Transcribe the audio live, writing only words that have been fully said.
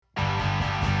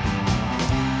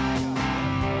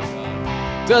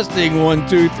Testing 1,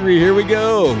 2, 3. Here we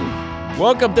go.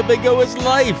 Welcome to Bingo is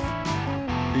Life,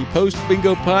 the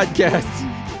post-bingo podcast.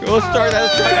 We'll start.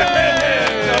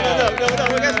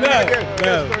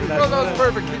 No. That was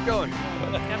perfect. Keep going.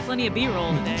 Got plenty of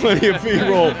B-roll today. Plenty of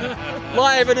B-roll.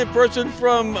 Live and in person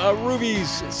from Ruby's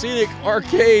Scenic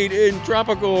Arcade in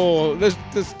tropical. This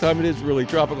time it is really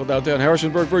tropical downtown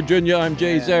Harrisonburg, Virginia. I'm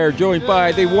Jay Zaire, joined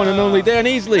by the one and only Dan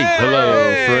Easley. Hey!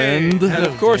 Hello, friend. And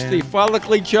of course, the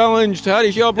follically challenged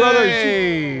Howdy Shell brothers.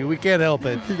 Hey, we can't help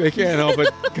it. They can't help it.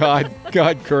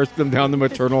 God cursed them down the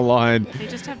maternal line. They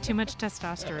just have too much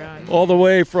testosterone. All the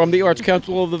way from the Arts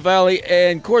Council of the Valley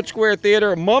and Court Square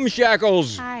Theater, Mum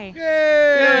Shackles. Hi. Yay!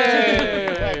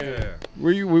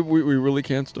 We really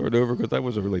can't start over because that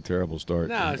was a really terrible start.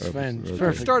 No, it's fine. Okay.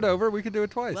 Perfect. Start over. We could do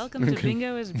it twice. Welcome to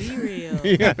Bingo is Be Real.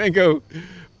 Yeah, bingo.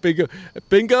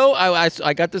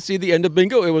 I got to see the end of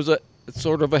bingo. It was a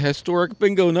sort of a historic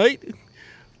bingo night.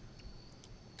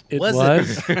 It was.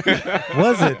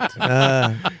 Was it?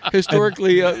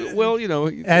 Historically, well, you know,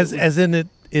 As in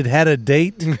it had a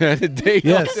date. had a date.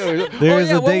 Yes, there is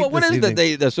a date. What is the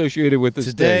date associated with this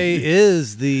Today day?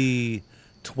 is the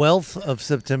 12th of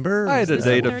September. I had a Is this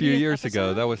date the a few 30th years ago.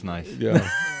 episode? That was nice. Yeah.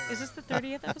 Is this the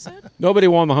 30th episode? Nobody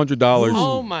won the $100.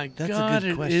 Oh my That's a God!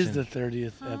 good It question. is the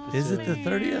 30th episode. Is it the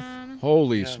 30th? Man.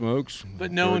 Holy Yeah. smokes!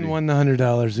 But no 30. one won the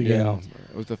 $100 Yeah, again.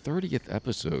 it was the 30th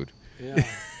episode. Yeah.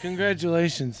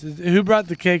 Congratulations! Who brought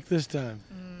the cake this time?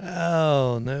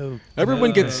 Oh no. Everyone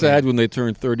No. gets sad when they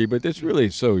turn 30, but it's really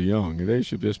so young. They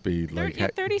should just be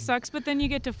like. 30 sucks, but then you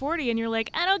get to 40 and you're like,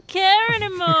 I don't care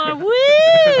anymore.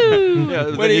 Woo! Yeah,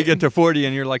 then you get to 40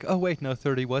 and you're like, oh, wait, no,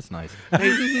 30 was nice.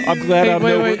 I'm glad I'm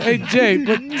Wait. Hey, Jay,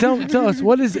 but tell us,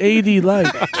 what is 80 like?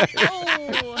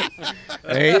 Oh.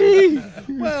 80?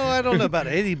 Well, I don't know about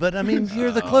 80, but I mean,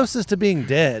 you're the closest to being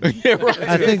dead. Yeah, right.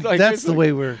 I think It's like- that's it's the like-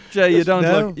 way we're. Jay, you don't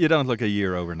No. look a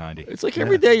year over 90. It's like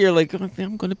every day you're like, oh,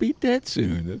 I'm going to be dead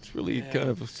soon. That's really kind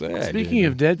of sad. Speaking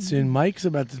of dead soon, Mike's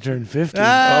about to turn 50.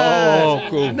 Oh,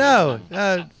 cool. No.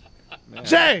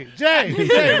 Jay right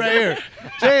here.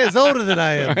 Jay is older than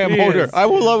I am. I am He older. is. I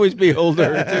will always be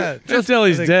older. Just till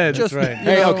he's dead. That's right.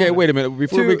 Hey, okay, wait a minute.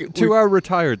 Before To our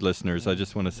retired listeners, I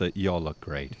just want to say, y'all look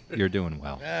great. You're doing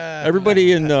well.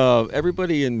 everybody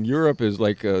in Europe is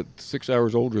like 6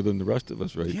 hours older than the rest of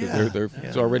us, right? 'Cause Yeah.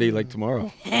 it's already like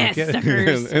tomorrow.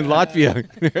 Suckers. in Latvia.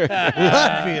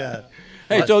 Latvia.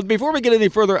 Hey, so before we get any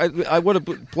further, I want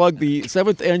to plug the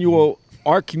 7th annual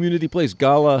Our Community Place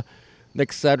Gala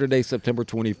next Saturday, September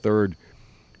 23rd,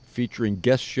 featuring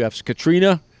guest chefs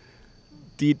Katrina.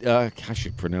 I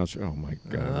should pronounce her. Oh my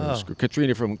God,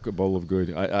 Katrina from Bowl of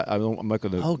Good. I'm not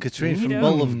going to. Oh, Katrina from Yeah.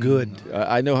 Bowl of Good.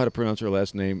 I know how to pronounce her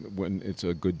last name when it's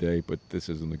a good day, but this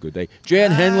isn't a good day. Jan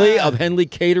Henley of Henley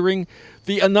Catering,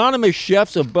 the anonymous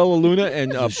chefs of Bella Luna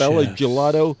and Bella chefs.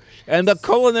 Gelato, and the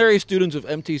culinary students of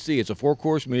MTC. It's a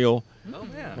 4-course meal. Oh,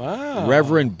 man. Wow.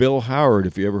 Reverend Bill Howard,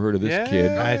 if you ever heard of this Yeah. kid,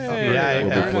 Yeah, will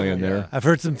yeah. be playing there. I've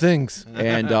heard some things.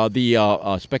 And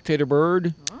the Spectator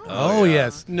Bird. Oh,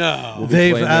 yes. No. We'll be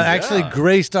They've playing actually Yeah.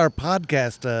 graced our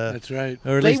podcast. That's right.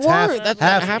 Or at They least were. half. That's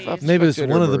half, half of maybe it's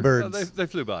Spectator one of the Bird. Oh, birds. they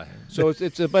flew by. So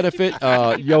it's a benefit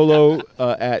YOLO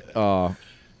at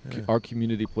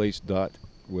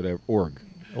ourcommunityplace.org.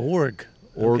 Org.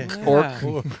 Org. Okay. Org.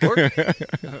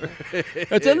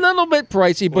 It's a little bit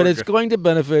pricey, but it's going to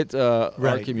benefit our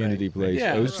Right, community place,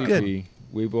 Yeah, OCP. good.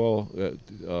 We've all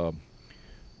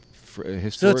So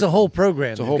historic. it's a whole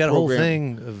program. It's a They've whole got a whole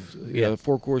program. thing of yeah,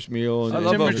 4-course meal. And I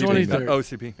love September OCP. 23rd.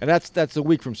 OCP. And that's a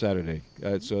week from Saturday.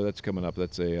 So that's coming up.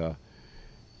 That's a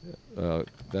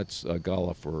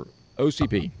gala for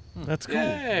OCP. That's cool.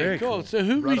 Yay, Very cool. cool. So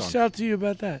who Right reached on. out to you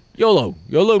about that? YOLO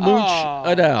Mooch Oh.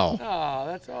 Adal. Oh,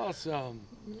 that's awesome.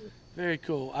 Very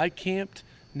cool. I camped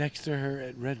next to her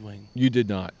at Red Wing. You did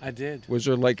not. I did. Was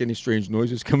there like any strange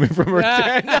noises coming from her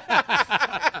tent?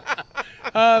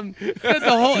 The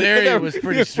whole area was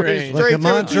pretty strange. Like a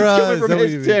mantra. Coming Is from that what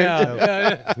his you tent.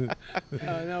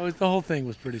 Yeah. No, the whole thing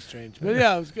was pretty strange. But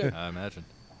yeah, it was good. I imagine.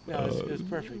 Yeah, it was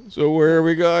perfect. So where are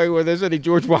we going? Were there's any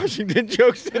George Washington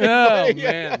jokes? Oh, Anybody?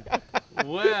 man.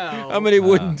 Wow. How many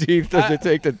wooden teeth does it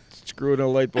take to screw in a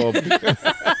light bulb?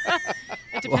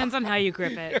 It depends on how you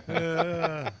grip it.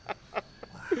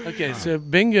 Okay, so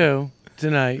bingo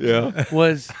tonight Yeah.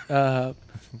 was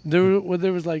there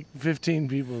was like 15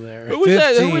 people there. Who was that?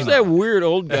 Who 15. was that weird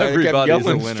old guy that kept Everybody's a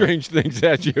yelling winner. strange things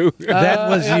at you? That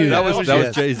was you. That was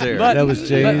yes. Jay Zaire. But, That was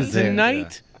Jay's but there.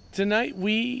 tonight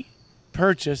we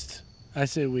purchased. I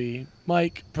say we.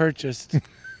 Mike purchased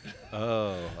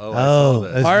Oh, I Oh, saw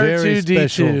this. that's very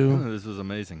special. R2D2, Oh, this was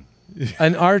amazing.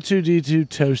 an R2D2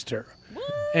 toaster.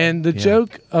 And the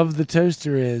joke of the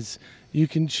toaster is you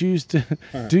can choose to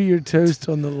do your toast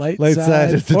on the light Light side,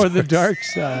 side of the or the dark dark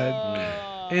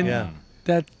side. And Yeah.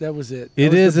 that was it. It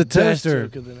That was is the a best toaster.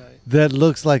 joke of the night. That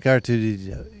looks like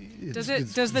R2D2. Does the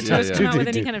Yeah, toast yeah. come out with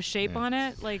any 2D2. kind of shape on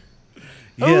it, like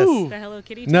Yes. Ooh. the Hello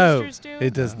Kitty No, toasters do?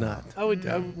 it does not.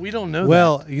 We don't know.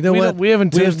 Well, that. you know We what? don't- we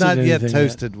haven't We have toasted not yet anything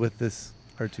toasted with this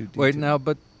R2D2. Wait, now,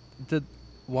 but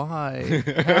why?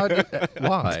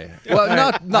 Why? Well, I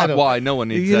not don't- why. No one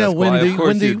needs You to know, ask when why. the Of course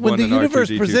when the you'd when want the an universe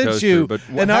R2D2 presents toaster, you but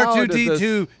an how did R2D2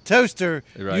 this- toaster,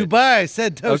 you Right. buy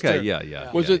said toaster. Okay, yeah.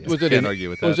 Was yeah, it yeah. was it Can't an, argue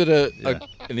with was that. it Yeah.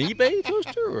 an eBay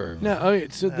toaster or No, okay,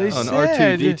 so they An said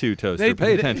R2D2 toaster. they-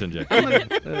 Pay attention, Jake.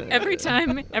 Every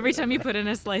time you put in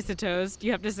a slice of toast,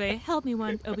 you have to say, "Help me,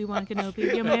 Obi-Wan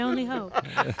Kenobi, you're my only hope,"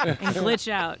 and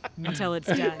glitch out until it's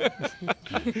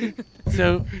done.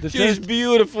 So the She's toast,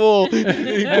 beautiful. He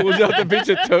pulls out the piece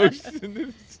of toast.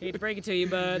 Hate to break it to you,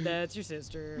 bud, that's your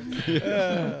sister.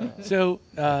 so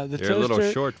the You're toaster. a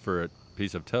little short for a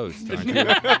piece of toast, aren't you?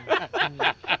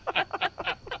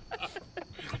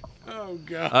 Oh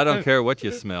God. I don't care what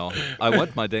you smell. I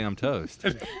want my damn toast.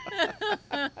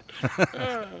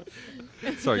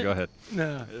 Sorry, go ahead.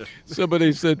 No.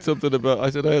 Somebody said something about. I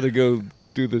said I had to go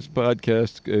do this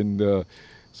podcast, and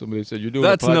somebody said you're doing.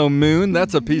 That's a pod-" no moon.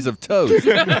 That's a piece of toast.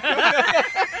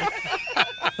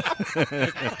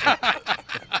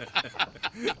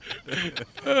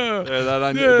 That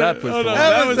was the one.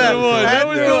 That was the one. That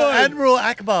was the one. Admiral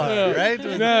Akbar, right?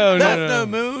 No, That's no. no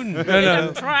moon. No.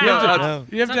 No.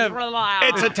 You have to have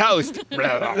It's a toast.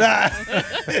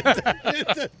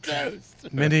 It's a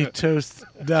toast. many toasts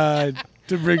died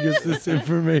to bring us this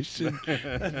information.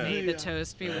 May the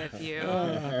toast be with you.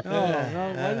 No,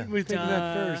 why didn't we think of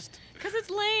that Duh. first? Because it's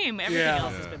lame. Everything Yeah.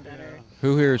 else has been better.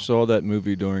 Who here saw that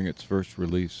movie during its first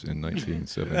release in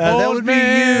 1970? That would be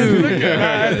you. Look at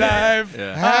my life.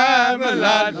 Yeah. I'm a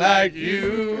lot like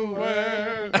you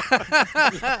were.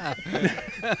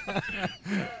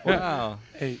 Wow.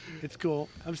 Hey, it's cool.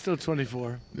 I'm still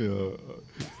 24.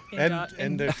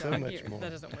 And there's so much here. more.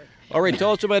 That doesn't work. All right,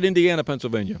 tell us about Indiana,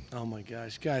 Pennsylvania. Oh my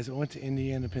gosh, guys! I went to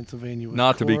Indiana, Pennsylvania with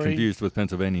Not to be Corey. confused with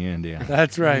Pennsylvania, Indiana.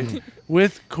 That's right.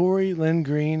 With Corey Lynn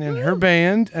Green and her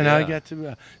band, and I Yeah. got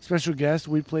to special guest.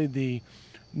 We played the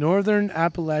Northern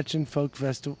Appalachian Folk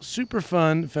Festival. Super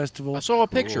fun festival. I saw a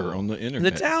picture on the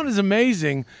internet. The town is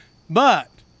amazing, but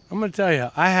I'm going to tell you,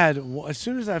 I had as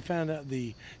soon as I found out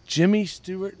the Jimmy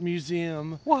Stewart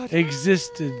Museum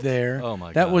existed there. Oh,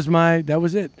 my That God. that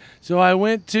was it. So I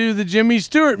went to the Jimmy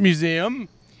Stewart Museum.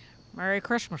 Merry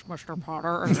Christmas, Mr.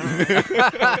 Potter.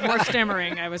 More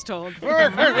stammering, I was told.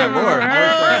 More.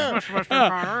 Christmas, Mr.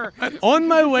 Potter. On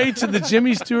my way to the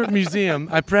Jimmy Stewart Museum,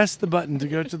 I pressed the button to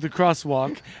go to the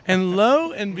crosswalk, and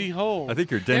lo and behold, I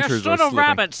think your There dentures stood are a slipping.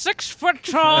 rabbit 6 foot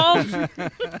tall.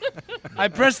 I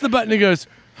pressed the button. It goes,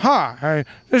 "Hi,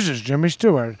 this is Jimmy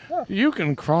Stewart. You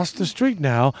can cross the street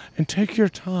now and take your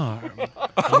time."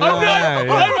 I'm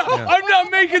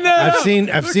not making that up.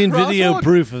 I've seen video crosswalk?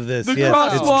 proof of this. The Yes,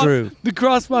 crosswalk, it's true. The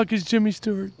crosswalk is Jimmy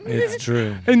Stewart. It's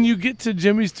true. And you get to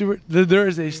Jimmy Stewart. There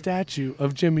is a statue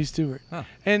of Jimmy Stewart,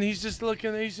 and he's just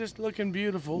looking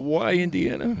beautiful Why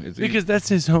Indiana? Is he- because that's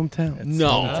his hometown. no.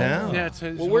 Town. Yeah, it's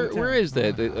his Well, where hometown. is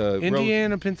that?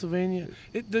 Indiana, Pennsylvania.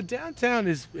 The downtown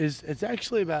is it's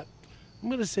actually about, I'm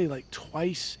gonna say, like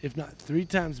twice, if not 3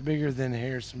 times bigger than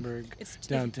Harrisonburg It's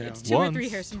downtown. It's 2 or 3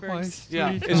 Once, Harrisonburgs. twice,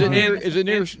 Yeah. three Is it times. near? Is it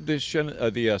near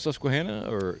the Susquehanna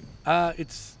or?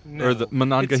 It's no. Or the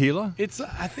Monongahela? It's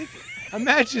I think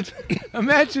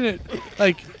imagine it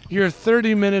like you're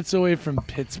 30 minutes away from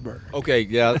Pittsburgh. Okay,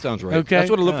 yeah, that sounds right. Okay. That's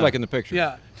what it looked Yeah. like in the picture.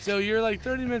 Yeah. So you're like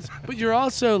 30 minutes, but you're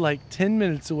also like 10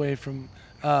 minutes away from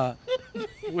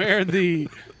where the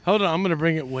hold on, I'm gonna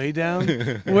bring it way down.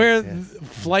 Where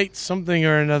flight something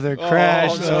or another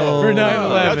crashed no. for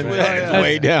 9/11. That's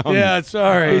way down. Yeah,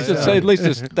 sorry. He should say at least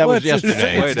that was Well, it's-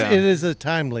 yesterday. Way it's- down. it is a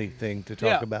timely thing to talk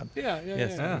Yeah. about. Yeah.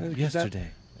 Yes. Yeah. Yesterday.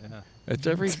 It's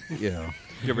every yeah.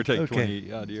 Give or take Okay.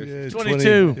 20 odd years.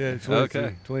 22. Yeah, 22.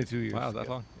 Okay. 22 years. Wow, that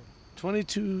long.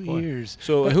 22 Boy. years.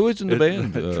 So who is in the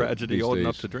band? Tragedy these old days?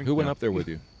 enough to drink Who went now. up there with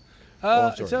you?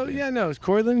 I'm sorry, So Dan. yeah, no, it's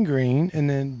Corlin Green and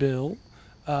then Bill,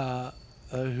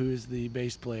 who is the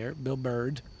bass player, Bill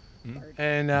Bird,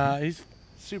 and he's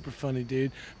super funny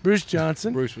dude. Bruce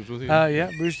Johnson. Bruce was with you. Yeah,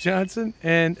 Bruce Johnson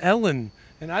and Ellen,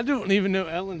 and I don't even know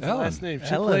Ellen's Ellen. last name.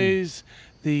 She Ellen. plays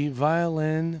the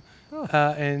violin,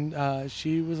 and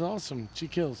she was awesome. She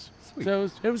kills. So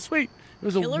it was sweet. It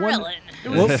was Killer a one. Ellen. It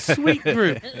was a sweet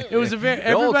group. It was a very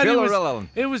everybody Killer was. Ellen.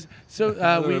 It was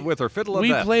so we With her fiddle and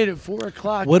we that. played at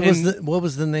 4:00. What was and what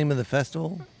was the name of the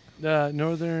festival? the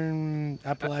Northern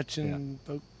Appalachian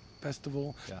Folk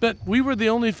Festival. Yeah. But we were the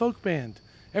only folk band.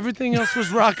 Everything else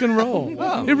was rock and roll.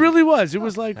 It really was. It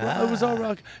was like it was all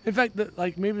rock. In fact,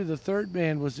 maybe the third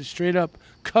band was a straight up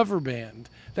cover band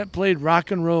that played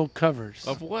rock and roll covers.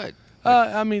 Of what?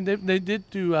 I mean, they did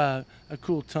do a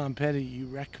cool Tom Petty, "You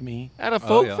Wreck Me." At a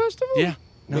folk yeah. festival? Yeah.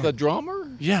 With a drummer?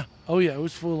 Yeah. Oh yeah. It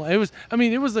was full. It was. I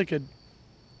mean, it was like a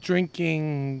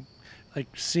drinking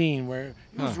scene where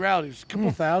it was rowdy. It was a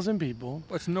couple thousand people.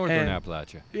 What's Northern And-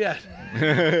 Appalachia? Yeah.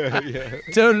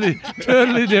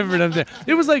 Totally different up there.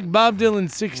 It was like Bob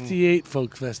Dylan's '68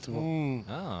 folk festival.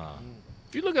 Ah.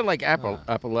 If you look at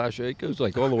Appalachia, it goes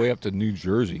all the way up to New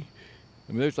Jersey.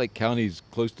 I mean, there's counties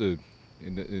close to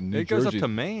in New It goes Jersey. up to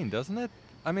Maine, doesn't it?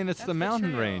 I mean, it's That's the the mountain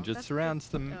trail. range. It That's surrounds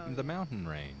the the- the mountain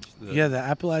range. Yeah, the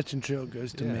Appalachian Trail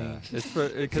goes to Maine. It's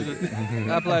because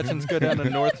Appalachians go down to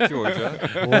North Georgia.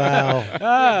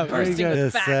 Wow. Very Bursting good.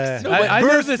 with Yes, facts. I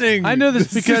know this. I know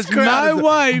this because my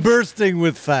wife bursting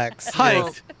with facts.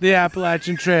 hiked the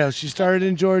Appalachian Trail. She started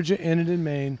in Georgia, ended in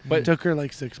Maine. But- It took her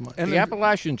like 6 months. And The then-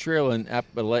 Appalachian Trail and mean-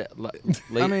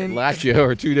 Appalachia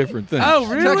are two different things. Oh,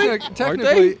 really?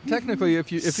 Technically,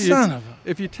 Son of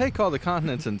if you take all the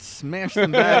continents and smash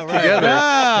them back together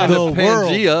Ah, into the world.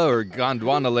 Pangea or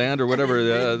Gondwana land or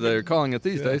whatever they're calling it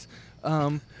these days,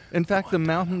 in fact, the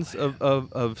mountains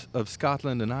of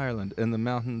Scotland and Ireland and the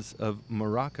mountains of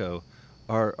Morocco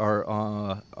are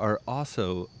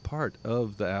also part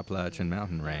of the Appalachian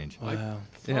mountain range. Wow.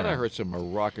 I thought I heard some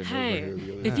Moroccan Hey, over here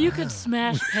the other if day. you could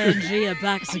smash Pangea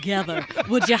back together,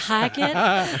 would you hike it?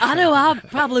 I know I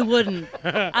probably wouldn't.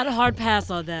 I'd a hard pass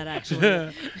on that,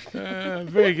 actually.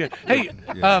 Very good. Hey,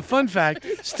 fun fact: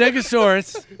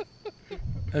 Stegosaurus.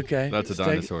 Okay. That's a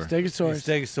dinosaur. Stegosaurus.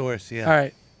 Stegosaurus, yeah. All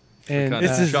right. And Kinda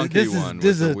This is chunky this one is this with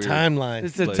is the a weird- timeline.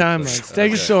 it's a Like, timeline. okay.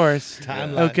 Stegosaurus.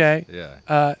 Timeline. Okay.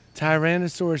 Yeah.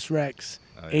 Tyrannosaurus Rex.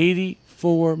 Oh, yeah.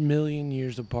 84 million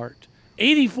years apart.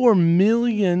 84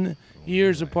 million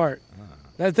years apart.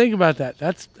 Now think about that.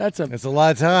 That's It's a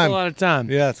lot of time. a lot of time.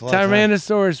 Yeah, it's a lot of time.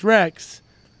 Tyrannosaurus Rex.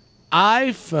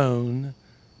 iPhone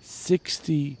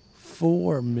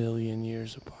 64 million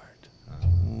years apart.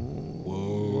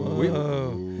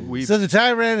 We So the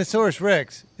Tyrannosaurus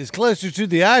Rex is closer to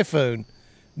the iPhone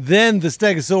than the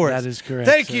Stegosaurus. That is correct.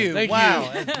 Thank sir. you. Thank Wow,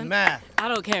 that's math. I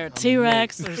don't care.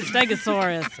 T-Rex or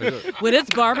Stegosaurus. With its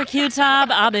barbecue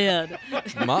time, I'm in.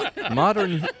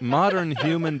 modern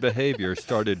human behavior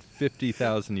started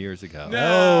 50,000 years ago.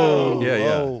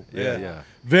 Oh, Yeah.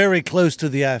 Very close to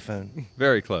the iPhone.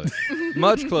 Very close.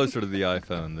 Much closer to the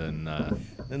iPhone than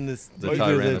And this The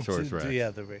Tyrannosaurus Rex.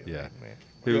 Yeah, Yeah. right.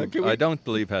 who Can we- I don't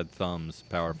believe had thumbs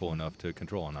powerful enough to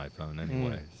control an iPhone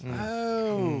anyway. So,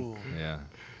 Oh. yeah.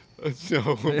 So,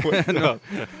 what,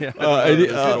 Yeah. any-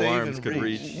 His uh, little arms could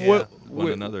reach what- one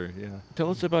what- another. Yeah.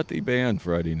 tell us about the band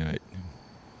Friday night.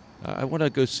 I want to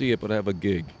go see it, but I have a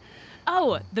gig.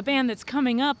 Oh, the band that's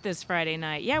coming up this Friday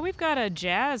night. Yeah, we've got a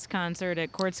jazz concert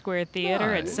at Court Square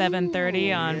Theater at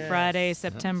 7:30 on Friday,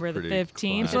 September the pretty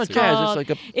 15th. classic. It's not jazz, it's called- like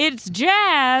a- It's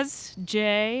jazz,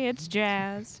 Jay. It's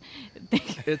jazz.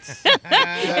 It's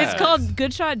It's called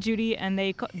Good Shot Judy, and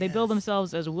they bill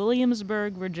themselves as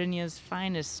Williamsburg, Virginia's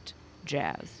finest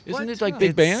jazz. Isn't it like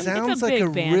big band? Sounds It's a like big a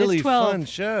band. really It's 12. fun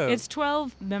show. It's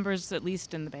 12 members at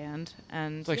least in the band,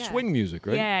 and It's like yeah. swing music,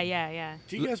 right? Yeah.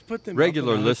 Do you guys put them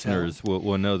regular up in a hotel? listeners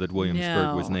will know that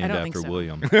Williamsburg was No, I named don't think after so.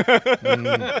 William.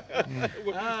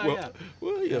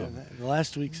 Well, yeah.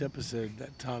 Last week's episode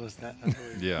that taught us that. I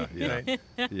believe. Yeah.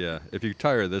 Yeah. If you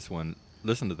tire of this one,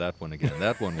 listen to that one again.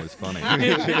 That one was funny.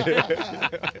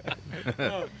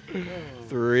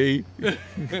 3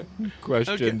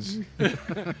 questions.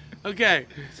 Okay,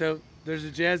 so there's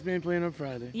a jazz band playing on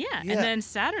Friday. Yeah, Yeah. and then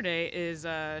Saturday is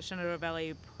Shenandoah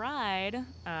Valley Pride,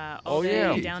 all Oh, day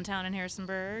yeah. downtown in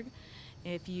Harrisonburg.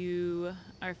 If you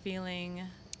are feeling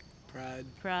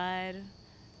Pride,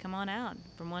 come on out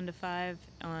from 1 to 5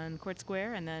 on Court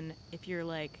Square. And then if you're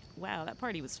like, wow, that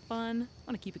party was fun,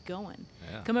 I want to keep it going,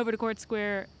 Yeah. come over to Court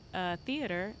Square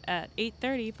Theater at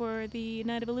 8:30 for the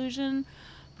Night of Illusion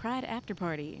Pride After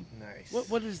Party. Nice.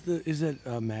 What is it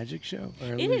a magic show?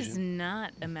 Or It is illusion?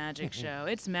 not a magic show.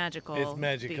 It's magical. It's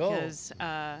magical. because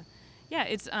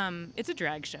it's a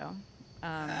drag show.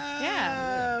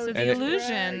 Yeah. So And the it-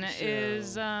 illusion Drag show.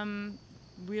 is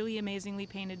really amazingly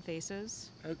painted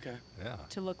faces Okay. Yeah.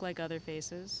 to look like other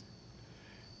faces.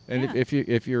 And Yeah.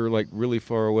 if you're like really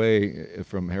far away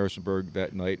from Harrisonburg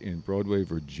that night in Broadway,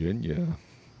 Virginia,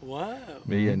 Wow.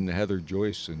 Me and Heather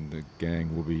Joyce and the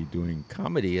gang will be doing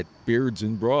comedy at Beards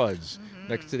and Broads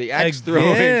next to the axe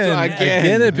throwing.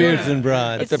 Again at Beards and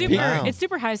Broads. It's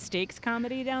super high stakes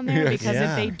comedy down there because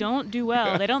if they don't do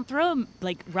well, they don't throw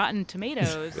like rotten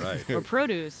tomatoes or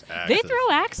produce. They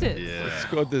throw axes. Yeah. It's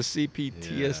called the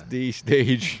CPTSD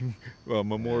stage,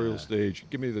 memorial stage.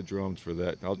 Give me the drums for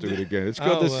that. I'll do it again. It's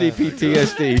called the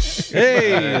CPTSD.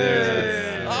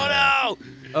 Hey! Oh, no!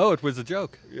 Oh, it was a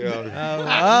joke.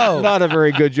 Yeah. Not a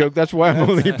very good joke. That's why I'm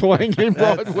only playing in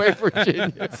Broadway, Virginia.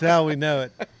 That's how we know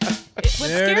it. What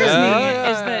scares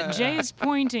me is that Jay's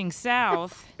pointing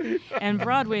south and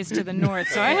Broadway's to the north,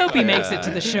 so I hope he makes it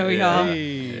to the show, y'all.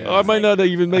 I might not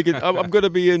even make it. I'm going to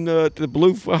be in the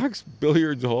Blue Fox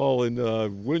Billiards Hall in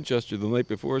Winchester the night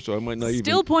before, so I might not even.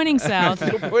 Still pointing south.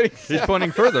 He's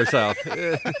pointing further south.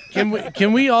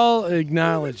 Can we all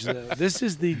acknowledge, though, this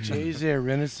is the Jay's Air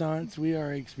Renaissance we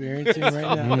are experiencing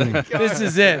right now. This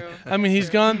is it. I mean, he's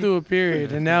gone through a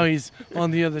period, and now he's on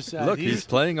the other side. Look, he's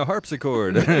playing a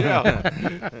harpsichord.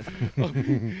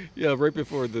 Yeah, right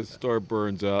before the star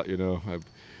burns out,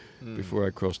 before I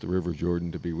cross the River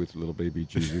Jordan to be with little baby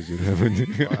Jesus in heaven.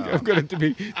 I'm going to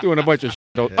be doing a bunch of shit.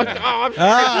 Oh,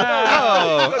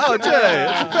 Jay,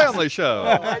 it's a family show.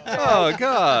 Oh,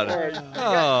 God.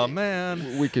 Oh,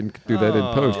 man. We can do that in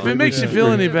post. If it makes you feel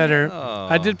any better,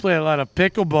 I did play a lot of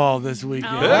pickleball this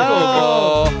weekend.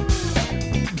 Pickleball.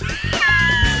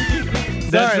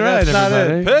 That's right, that's not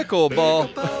everybody.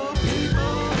 Pickleball.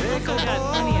 Also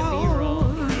got plenty of B-roll.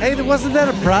 Hey, wasn't that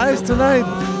a prize tonight?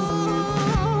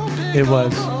 It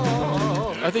was.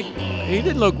 I think he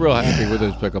didn't look real happy with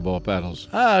his pickleball paddles.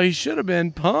 Oh, he should have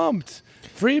been pumped.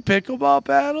 Free pickleball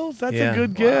paddles? That's Yeah. a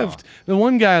good gift. The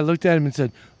one guy looked at him and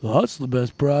said, well, that's the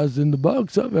best prize in the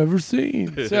box I've ever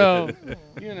seen. So,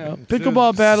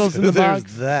 pickleball paddles in the There's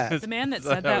box. that. The man that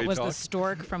said how that he was the talks?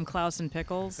 stork from Klaus and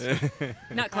Pickles.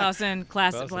 Not Clausen,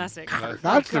 Classic. That's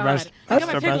the God. best. I That's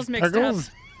got my the pickles best mixed pickles.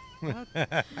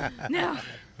 up. No.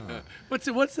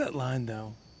 What's that line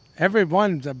though?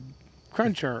 Everyone's a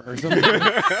cruncher or something.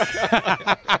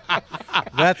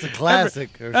 That's a classic.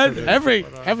 every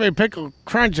pickle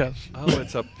crunches. Oh,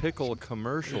 it's a pickle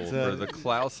commercial for the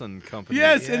Clausen company.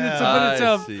 Yes, and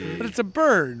I see. it's a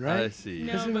bird, right? I see.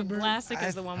 No, but Classic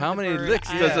is the one How with many the bird. licks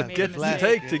I does made it a get mistake.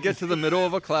 take to get to the middle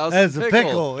of a Clausen That's a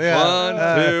pickle,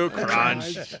 yeah. 1, 2,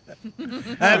 crunch.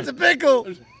 That's a pickle.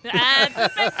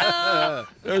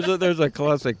 There's a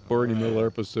classic Barney Miller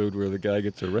episode where the guy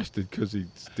gets arrested because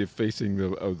he's defacing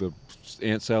the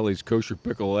Aunt Sally's kosher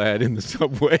pickle ad in the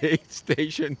subway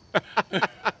station.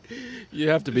 You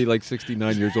have to be like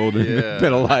 69 years old and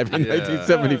been alive in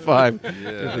 1975. I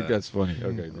think that's funny.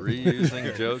 Okay.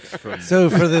 Reusing jokes from. So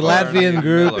for the Barney Latvian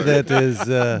group Miller. that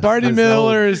is Barney is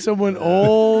Miller is someone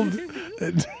old.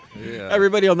 Yeah.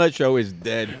 Everybody on that show is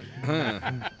dead.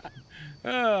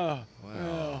 Oh.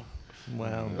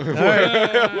 Wow. All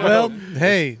right. Well,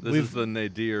 hey, This is the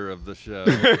nadir of the show.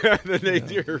 The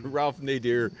Nadir, Ralph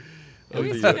Nadir. At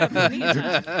least we got plenty of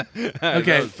time. Okay.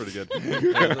 That was pretty good.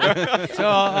 So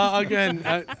I'll again,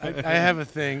 I have a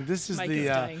thing. This is Mike the is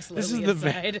dying this slowly is the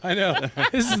inside. I know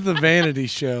this is the vanity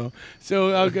show.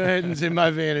 So I'll go ahead and say my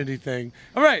vanity thing.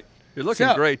 All right. You're looking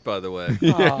So- great, by the way.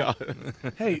 Aw.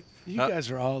 Hey, you guys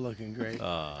are all looking great.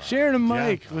 Sharing a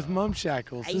mic with Mum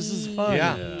Shackles. This is fun.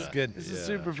 yeah, it's good. This is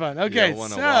super fun. You Okay, don't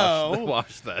wanna so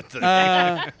wash that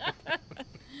today.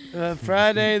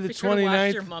 Friday the Be sure to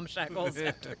wash your 29th, mum shackles.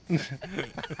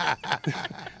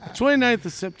 29th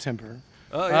of September.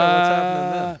 Oh, yeah, what's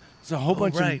happening then? It's a whole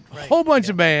bunch right, of right. whole bunch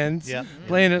of bands Yep.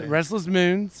 playing at Restless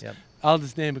Moons. Yep. I'll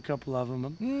just name a couple of them.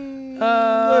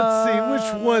 Let's see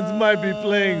which ones might be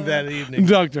playing that evening.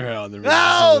 Dr. Hell and the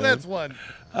Oh, that's one.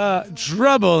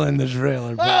 Trouble in the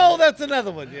Trailer Park. Oh, that's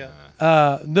another one. Yeah.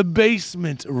 The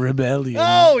Basement Rebellion.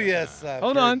 Oh, yes.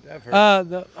 Hold on. I've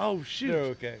heard. Oh shoot. No,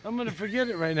 okay. I'm gonna forget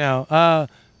it right now.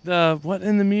 The what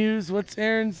in the Muse? What's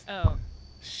Aaron's? Oh.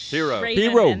 Hero. Raven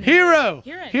Hero. and- Hero.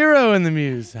 Hero. Hero in the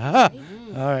Muse. All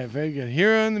right, very good.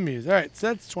 Hero in the Muse. All right, so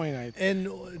that's 29th. And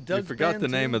Doug You forgot the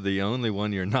name of the only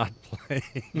one you're not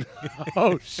playing.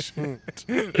 Oh shoot.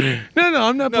 No,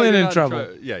 I'm not playing you're in not trouble.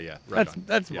 Yeah, right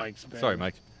That's on. Yeah. Mike's band. Sorry,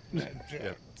 Mike. Yeah.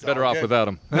 Better off without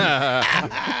him. Don't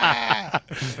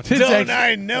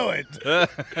I know it?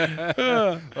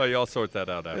 Well, you all sort that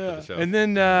out after the show. And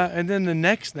then the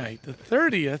next night, the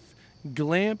 30th,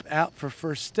 Glamp Out for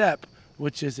First Step,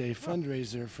 which is a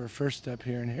fundraiser for First Step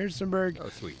here in Harrisonburg. Oh,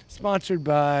 sweet. Sponsored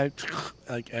by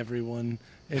like everyone.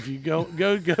 If you go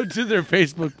to their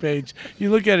Facebook page, you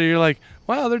look at it, you're like,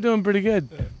 wow, they're doing pretty good.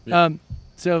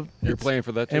 So You're it's- playing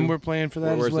for that too? and we're playing for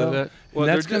that Where's as well. that at? Well,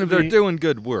 And that's they're, going to they're be doing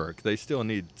good work. They still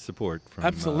need support from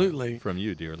Absolutely. from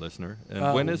you, dear listener.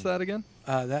 And when is that again?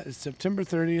 that is September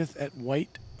 30th at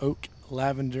White Oak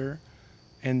Lavender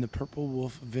and the Purple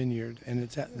Wolf Vineyard, and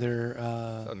it's at their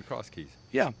On Cross Keys.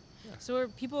 yeah. So are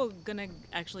people gonna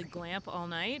actually glamp all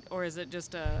night, or is it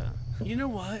just a? You know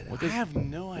what? I have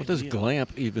no idea. What does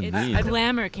glamp even It's mean?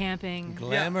 glamour camping.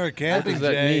 Glamour What camping, does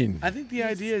that Jay. mean? I think the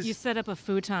idea is You set up a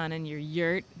futon in your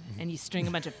yurt, and you string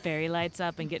a bunch of fairy lights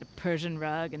up, and get a Persian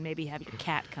rug, and maybe have your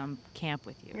cat come camp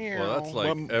with you. Well, that's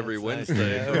like every That's nice.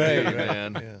 Wednesday Yeah, for right, me, right.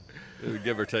 man.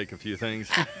 Give or take a few things.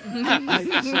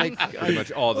 It's like, Pretty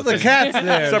much all the The things. cat's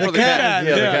there. Except for the cat.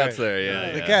 Yeah, the Yeah. cat's there.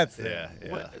 Yeah, The yeah. cat's there. Yeah,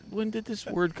 yeah. when did this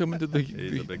word come into the,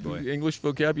 He's a big boy. the English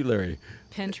vocabulary?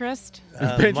 Pinterest?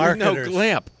 No, Marketers.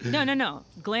 glamp. No.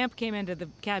 Glamp came into the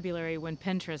vocabulary when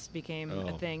Pinterest became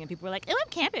a thing, and people were like, "Oh, I'm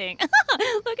camping.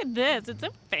 Look at this. It's so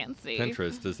fancy."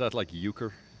 Pinterest, is that like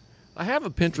euchre? I have a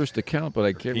Pinterest account, but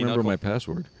I can't remember Pinochle. my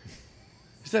password.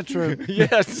 is that true?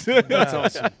 Yes. That's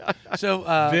awesome. So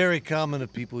Very common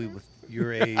of people with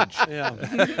your age. yeah.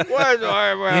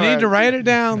 You You need to write it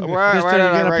down. Where- Just where did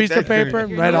I get a write piece of that? paper,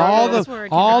 Your write old all password.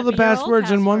 the Your old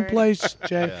passwords in one password. place,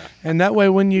 Jay, Yeah. and that way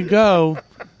when you go,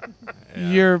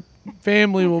 your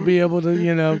family will be able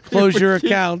to, close your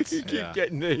accounts. You keep Yeah.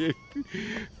 getting the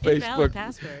Invalid Facebook.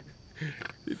 password.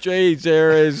 Jay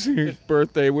Zara's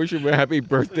birthday. Wish him a happy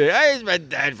birthday. Hey, he's been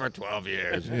dead for 12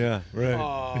 years. Yeah, right.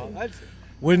 Oh, that's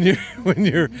When your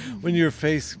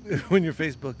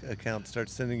Facebook account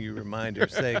starts sending you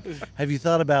reminders saying, "Have you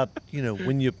thought about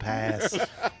when you pass,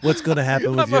 what's going to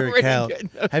happen with I'm your already account? getting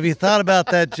Have you thought about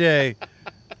that, Jay?"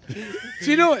 So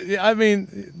you know what? I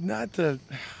mean, not to.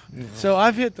 So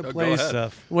I've hit the Go place ahead.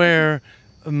 Stuff. where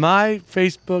my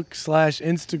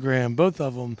Facebook/Instagram, both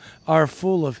of them, are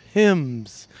full of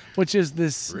hymns, which is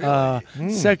this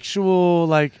sexual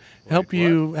help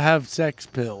you have sex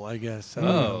pill, I guess. I don't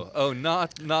know. Oh,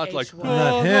 not like. H1.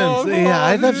 Not hymns. Yeah,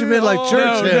 I thought you meant like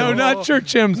church hymns. No, not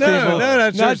church hymns. No, people. no,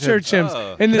 not church church hymns.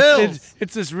 Oh. And Pills.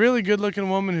 it's this really good-looking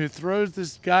woman who throws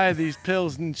this guy these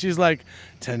pills, and she's like,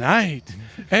 "Tonight,"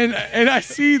 and I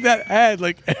see that ad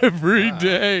every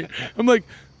day. I'm like,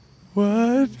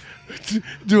 what?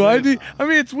 Do I need? I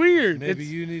mean, it's weird. Maybe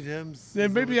It's, you need hymns.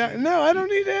 then maybe I don't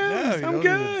need hymns. you I'm don't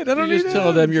good. need I don't You need just tell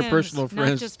hymns. them your Hymns, personal Not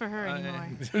friends. just for her anymore.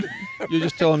 You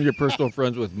just tell them you're personal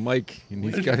friends with Mike, and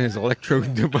he's got his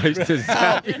electrode device to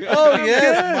zap you. Oh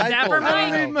yes, Zapper Michael. I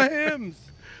Mike. don't need my hymns.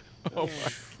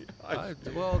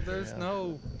 Well, there's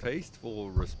no tasteful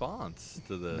response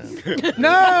to this.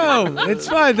 No, it's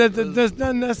fine. That's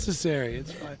not necessary.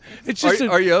 It's fine. It's just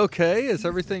Are you okay? Is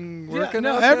everything working?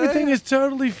 no, okay? everything is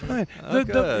totally fine. Oh,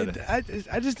 good. I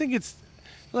just think it's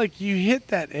like you hit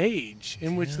that age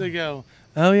in which they go,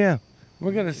 oh yeah,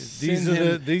 we're gonna These send are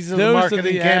him- the those are marketing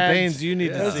the campaigns ads. you need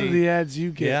to Those see. are the ads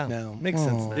you get Yeah, now. makes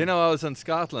sense now. You know, I was in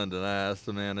Scotland and I asked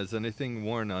the man, "Is anything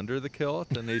worn under the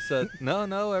kilt?" And he said,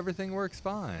 "No, everything works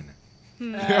fine."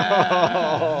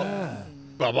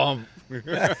 Ba-bum.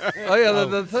 Oh yeah,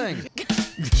 the thing.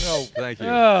 Oh, thank you.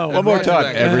 Oh, One more Right, time.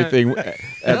 right. Everything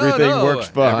No, works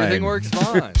fine. Everything works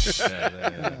fine.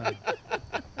 Yeah.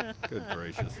 Good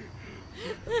gracious.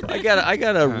 I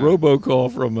got a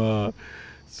robocall from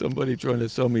somebody trying to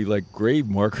sell me grave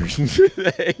markers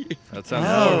today. That sounds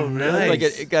Oh, more,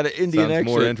 nice. It got an Indian sounds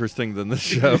more accent. interesting than the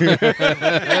show.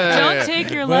 Don't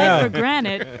take your life for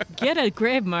granted. Get a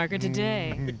grave marker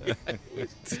today.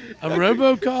 a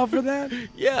robocall for that?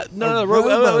 Yeah, A no, he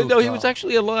was robocall.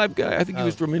 actually a live guy. I think he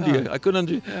was from India. I couldn't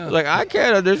understand. I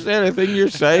can't understand anything you're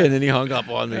saying, and he hung up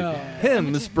on me.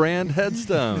 Hymns brand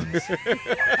headstones.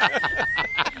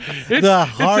 The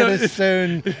hardest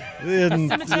stone in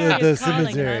Cemetery the is calling,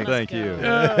 cemetery. and I must Thank go. you.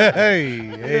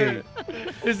 Hey,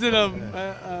 Is it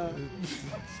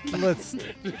let's.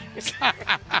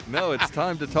 No, it's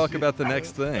time to talk about the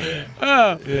next thing.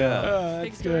 Yeah.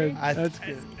 Big that's story. good. I, That's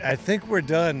good. I think we're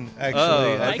done. Actually,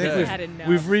 Oh, I okay. think Mike had enough.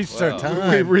 we've reached our Wow. time.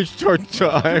 We've reached our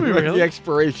time. we really? The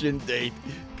expiration date.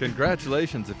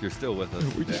 Congratulations if you're still with us.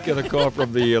 We just got a call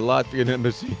from the Latvian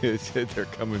embassy. They said they're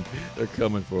coming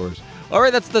for us. All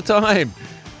right, that's the time.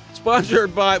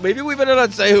 Sponsored by. Maybe we better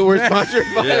not say who we're sponsored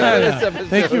by. Yeah. This episode.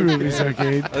 Thank you, Ruby's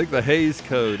Arcade. I think the Hayes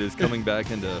Code is coming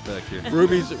back into effect here.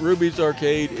 Ruby's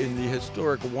Arcade in the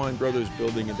historic Wine Brothers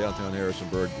building in downtown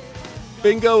Harrisonburg.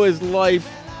 Bingo is Life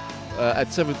at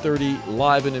 7:30,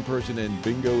 live and in person, and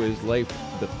Bingo is Life,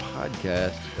 the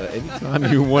podcast.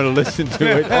 Anytime you want to listen to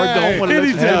it or don't want to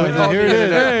listen to it. Anytime. Here it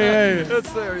is. Hey.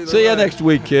 It's there either See you way. next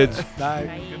week, kids.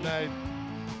 Bye. Good night.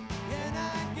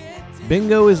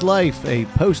 Bingo is Life, a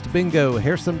post-bingo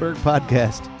Harrisonburg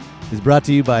podcast. is brought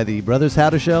to you by the Brothers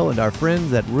Howder Show and our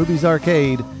friends at Ruby's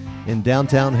Arcade in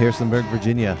downtown Harrisonburg,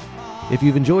 Virginia. If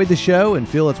you've enjoyed the show and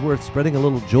feel it's worth spreading a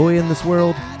little joy in this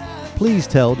world, please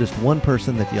tell just one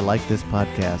person that you like this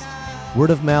podcast. Word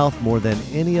of mouth, more than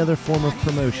any other form of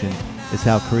promotion, is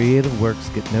how creative works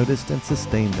get noticed and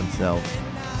sustain themselves.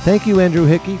 Thank you, Andrew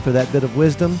Hickey, for that bit of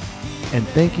wisdom, and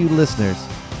thank you, listeners,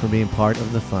 for being part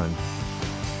of the fun.